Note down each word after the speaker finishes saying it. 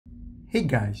Hey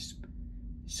guys,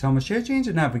 so I'm going to share change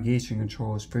the navigation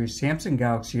controls for your Samsung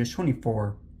Galaxy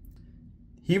S24.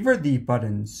 Here are the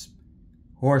buttons,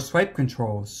 or swipe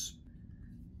controls.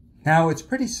 Now it's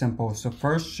pretty simple, so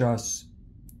first just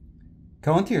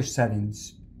go into your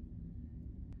settings.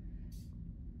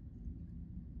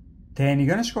 Then you're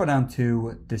going to scroll down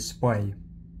to display.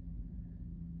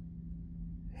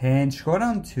 And scroll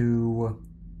down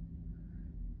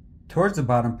towards the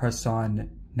bottom, press on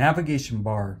navigation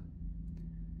bar.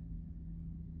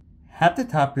 At the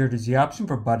top here, there's the option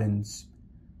for buttons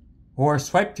or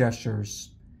swipe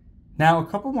gestures. Now, a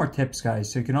couple more tips,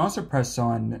 guys. So you can also press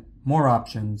on more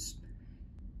options.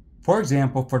 For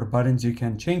example, for the buttons, you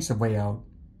can change the layout.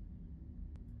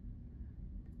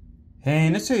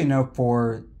 And just so you know,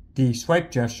 for the swipe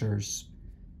gestures,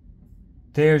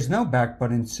 there's no back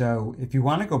button. So if you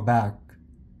want to go back,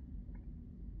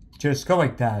 just go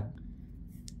like that.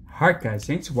 Alright guys,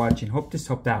 thanks for watching. Hope this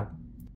helped out.